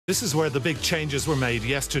This is where the big changes were made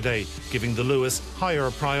yesterday, giving the Luas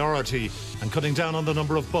higher priority and cutting down on the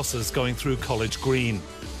number of buses going through College Green.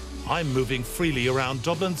 I'm moving freely around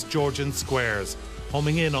Dublin's Georgian squares,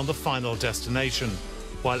 homing in on the final destination,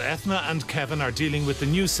 while Ethna and Kevin are dealing with the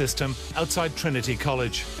new system outside Trinity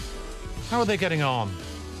College. How are they getting on?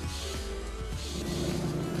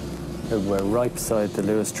 We're right beside the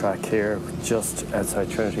Lewis track here, just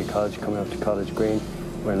outside Trinity College, coming up to College Green.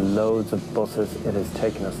 We're in loads of buses. It has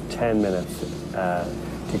taken us 10 minutes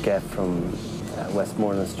to get from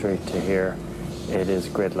Westmoreland Street to here. It is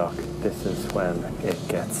gridlock. This is when it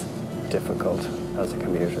gets difficult as a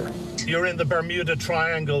commuter. You're in the Bermuda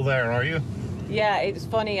Triangle there, are you? Yeah, it's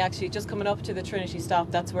funny actually, just coming up to the Trinity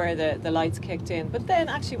stop, that's where the lights kicked in. But then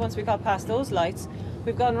actually once we got past those lights,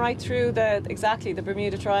 we've gone right through the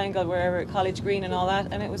Bermuda Triangle, where College Green and all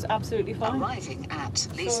that, and it was absolutely fine. Arriving at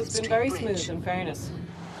so it's been very Bridge. smooth, in fairness.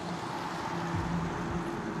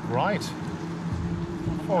 Right.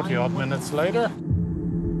 40-odd minutes later.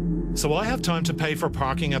 So I have time to pay for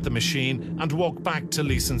parking at the machine and walk back to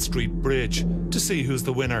Leeson Street Bridge to see who's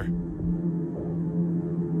the winner.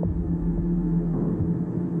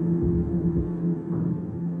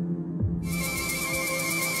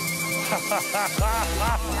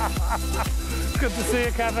 Good to see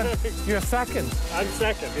you, Kevin. You're second. I'm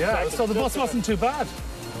second. Yeah, second. so the bus wasn't too bad.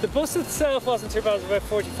 The bus itself wasn't too bad. It was about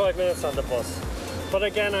 45 minutes on the bus. But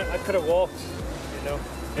again, I could have walked, you know.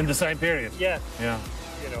 In the same period? Yeah. Yeah.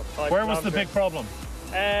 You know, Where was the big problem?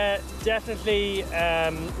 Definitely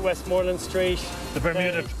Westmoreland Street. The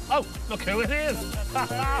Bermuda. Oh, look who it is!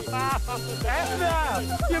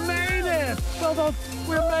 Edna! You made it! Well done.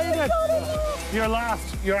 We made it! You're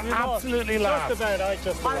last. You're absolutely last.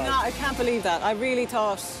 Just about. I'm not. I can't believe that. I really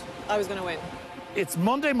thought I was going to win. It's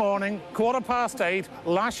Monday morning, 8:15,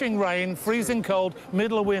 lashing rain, freezing cold,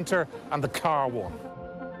 middle of winter, and the car won.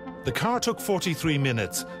 The car took 43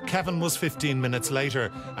 minutes, Kevin was 15 minutes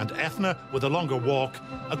later, and Ethna, with a longer walk,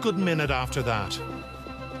 a good minute after that.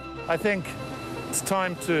 I think it's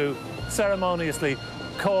time to ceremoniously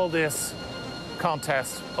call this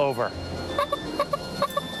contest over.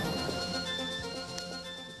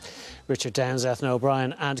 Richard Downs, Ethna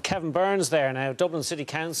O'Brien and Kevin Burns there. Now, Dublin City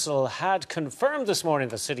Council had confirmed this morning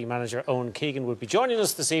that City Manager Owen Keegan would be joining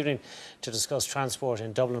us this evening to discuss transport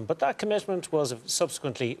in Dublin, but that commitment was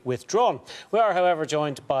subsequently withdrawn. We are, however,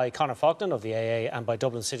 joined by Conor Faulkner of the AA and by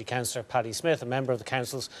Dublin City Councillor Paddy Smith, a member of the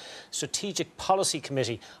Council's Strategic Policy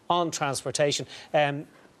Committee on Transportation.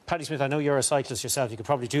 Paddy Smith, I know you're a cyclist yourself. You could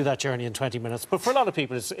probably do that journey in 20 minutes, but for a lot of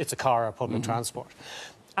people, it's a car or public transport.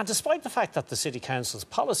 And despite the fact that the City Council's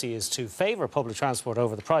policy is to favour public transport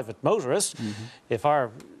over the private motorist, if our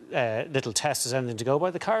little test is anything to go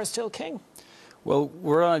by, the car is still king. Well,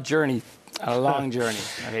 we're on a journey, a long journey,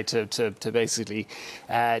 okay, to basically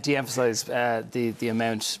de-emphasise the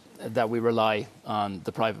amount that we rely on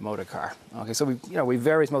the private motor car. Okay, so we've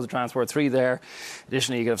various modes of transport, 3 there.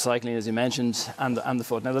 Additionally, you could have cycling, as you mentioned, and the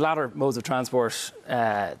foot. Now, the latter modes of transport,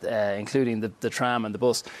 including the tram and the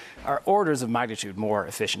bus, are orders of magnitude more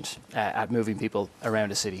efficient at moving people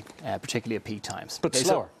around a city, particularly at peak times. But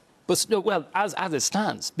slower. Well, as it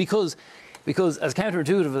stands, because as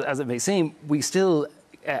counterintuitive as it may seem, we still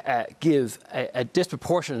give a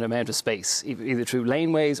disproportionate amount of space, either through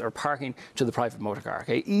laneways or parking, to the private motor car.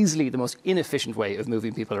 Okay? Easily the most inefficient way of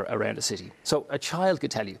moving people around a city. So a child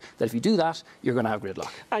could tell you that if you do that, you're going to have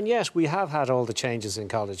gridlock. And yet we have had all the changes in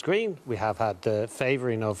College Green. We have had the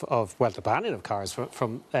favouring of the banning of cars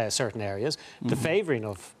from certain areas, the favouring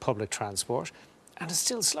of public transport. And it's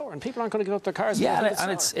still slower, and people aren't going to give up their cars. Yeah,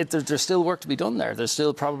 and there's still work to be done there. There's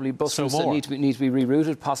still probably buses that need to be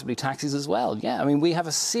rerouted, possibly taxis as well. Yeah, I mean, we have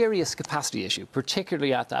a serious capacity issue,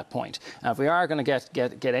 particularly at that point. If we are going to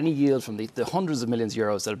get any yield from the hundreds of millions of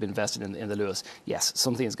euros that have been invested in the Luas, yes,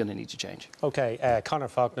 something is going to need to change. OK, Conor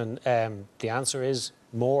Faulkner, the answer is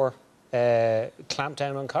more clamp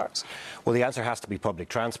down on cars? Well, the answer has to be public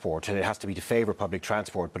transport, and it has to be to favour public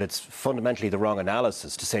transport, but it's fundamentally the wrong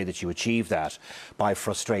analysis to say that you achieve that by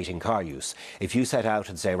frustrating car use. If you set out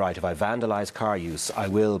and say, right, if I vandalise car use, I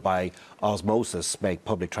will, by osmosis, make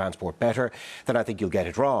public transport better, then I think you'll get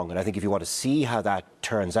it wrong. And I think if you want to see how that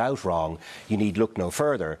turns out wrong, you need look no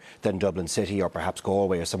further than Dublin City or perhaps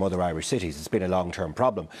Galway or some other Irish cities. It's been a long-term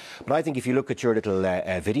problem. But I think if you look at your little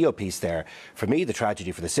video piece there, for me, the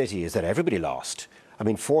tragedy for the city is that everybody lost. I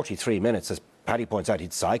mean, 43 minutes, as Paddy points out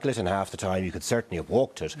he'd cycle it in half the time. You could certainly have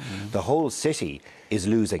walked it. The whole city is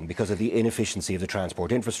losing because of the inefficiency of the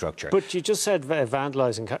transport infrastructure. But you just said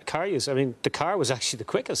vandalising car use. I mean, the car was actually the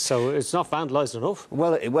quickest, so it's not vandalised enough.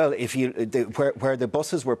 Well, if you where the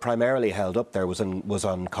buses were primarily held up there was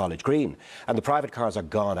on College Green, and the private cars are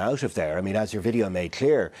gone out of there. I mean, as your video made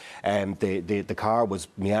clear, the car was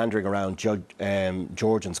meandering around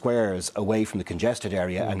Georgian Squares away from the congested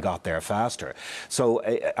area and got there faster. So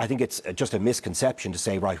I think it's just a misconception to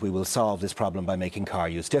say, right, we will solve this problem by making car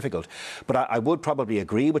use difficult. But I would probably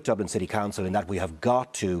agree with Dublin City Council in that we have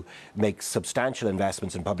got to make substantial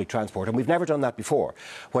investments in public transport, and we've never done that before.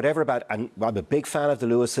 Whatever about, and I'm a big fan of the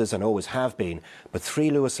Lewises and always have been, but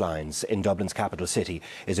 3 Lewis lines in Dublin's capital city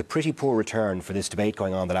is a pretty poor return for this debate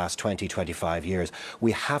going on the last 20, 25 years.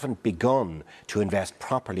 We haven't begun to invest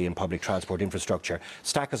properly in public transport infrastructure.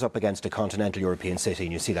 Stack us up against a continental European city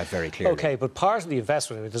and you see that very clearly. OK, but part of the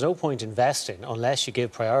investment, there's no point investing unless you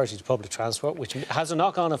give priority to public transport, which has a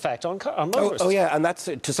knock-on effect on motorists. Oh yeah, and that's,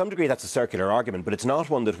 to some degree, that's a circular argument, but it's not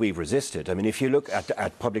one that we've resisted. I mean, if you look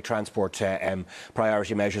at public transport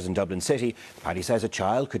priority measures in Dublin City, Paddy says a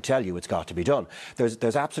child could tell you it's got to be done.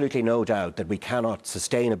 There's absolutely no doubt that we cannot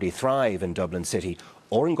sustainably thrive in Dublin City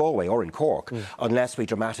or in Galway or in Cork unless we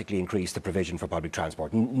dramatically increase the provision for public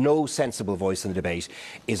transport. No sensible voice in the debate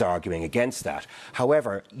is arguing against that.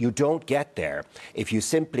 However, you don't get there if you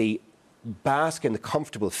simply bask in the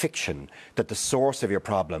comfortable fiction that the source of your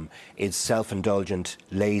problem is self-indulgent,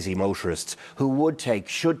 lazy motorists who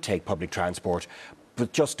should take public transport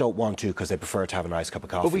but just don't want to because they prefer to have a nice cup of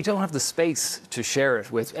coffee. But we don't have the space to share it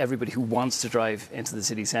with everybody who wants to drive into the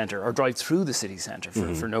city centre or drive through the city centre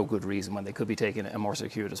for no good reason when they could be taking a more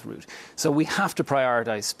circuitous route. So we have to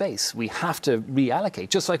prioritise space. We have to reallocate,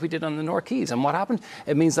 just like we did on the North Quays. And what happened?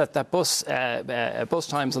 It means that bus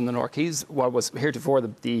times on the North Quays, what was heretofore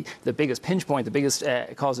the biggest pinch point, the biggest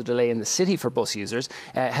cause of delay in the city for bus users,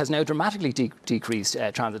 has now dramatically decreased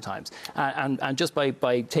transit times. And just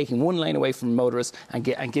by taking one lane away from motorists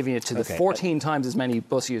and giving it to the 14 times as many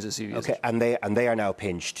bus users who use it. And they are now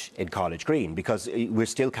pinched in College Green because we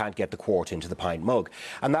still can't get the quart into the pint mug.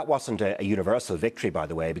 And that wasn't a universal victory, by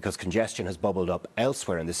the way, because congestion has bubbled up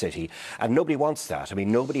elsewhere in the city, and nobody wants that. I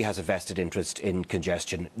mean, nobody has a vested interest in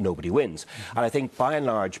congestion. Nobody wins. And I think, by and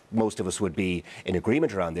large, most of us would be in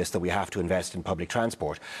agreement around this, that we have to invest in public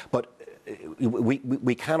transport. But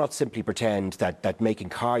we cannot simply pretend that making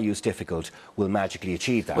car use difficult will magically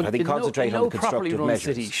achieve that. Well, I think concentrate on the constructive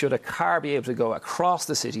measures. City, should a car be able to go across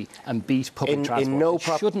the city and beat public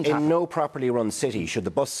transport? In no properly run city should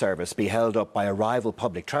the bus service be held up by a rival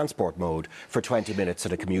public transport mode for 20 minutes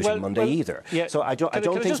at a commuting Monday either. Yeah. So I don't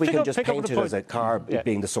think we can just paint it as a car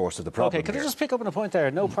being the source of the problem. OK, can I just pick up on a point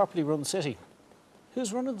there? No properly run city.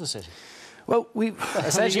 Who's running the city? Well,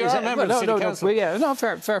 essentially,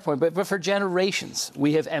 fair point. But for generations,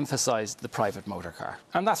 we have emphasised the private motor car,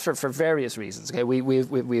 and that's for various reasons. Okay,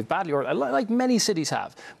 we've badly, like many cities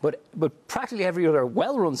have, but practically every other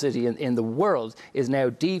well-run city in the world is now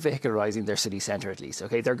de-vehicularising their city centre at least.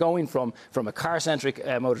 Okay, they're going from a car-centric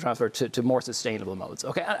motor transport to more sustainable modes.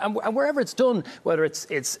 Okay, and wherever it's done, whether it's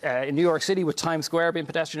in New York City with Times Square being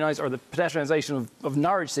pedestrianised or the pedestrianisation of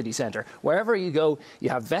Norwich city centre, wherever you go, you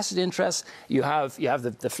have vested interests. You have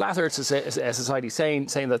the Flat Earth Society saying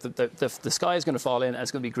that the sky is going to fall in and it's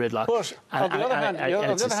going to be gridlock. But on the other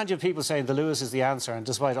hand, you have people saying the Lewis is the answer, and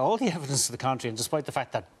despite all the evidence to the contrary, and despite the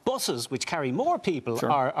fact that buses, which carry more people,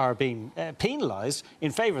 are being penalised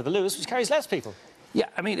in favour of the Lewis, which carries less people. Yeah,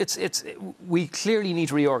 I mean, we clearly need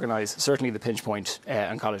to reorganise, certainly the pinch point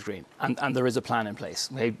on College Green, and there is a plan in place.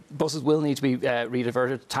 Okay? Buses will need to be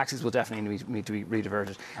rediverted, taxis will definitely need to be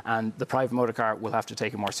rediverted, and the private motor car will have to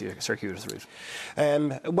take a more circuitous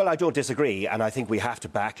route. Well, I don't disagree, and I think we have to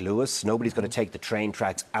back Lewis. Nobody's going to take the train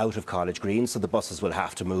tracks out of College Green, so the buses will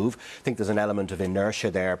have to move. I think there's an element of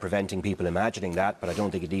inertia there preventing people imagining that, but I don't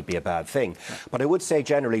think it need be a bad thing. Yeah. But I would say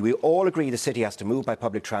generally we all agree the city has to move by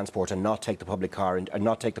public transport and not take the public car and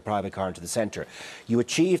not take the private car into the centre. You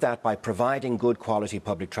achieve that by providing good quality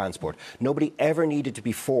public transport. Nobody ever needed to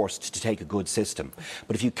be forced to take a good system.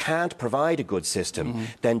 But if you can't provide a good system,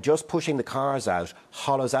 then just pushing the cars out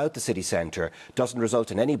hollows out the city centre, doesn't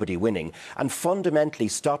result in anybody winning, and fundamentally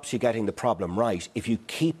stops you getting the problem right if you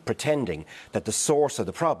keep pretending that the source of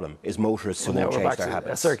the problem is motorists who won't change their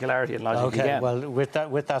habits. Circularity and logic again. Okay, well, with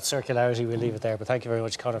that circularity, we'll leave it there. But thank you very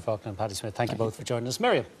much, Conor Faulkner and Paddy Smith. Thank you both for joining us.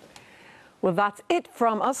 Miriam. Well, that's it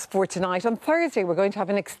from us for tonight. On Thursday, we're going to have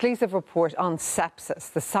an exclusive report on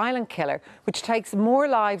sepsis, the silent killer, which takes more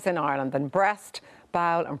lives in Ireland than breast,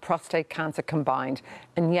 bowel and prostate cancer combined,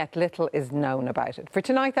 and yet little is known about it. For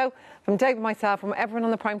tonight, though, from Dave and myself, from everyone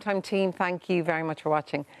on the Primetime team, thank you very much for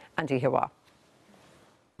watching, and Ihawa.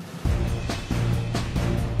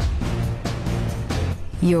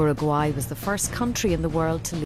 Uruguay was the first country in the world to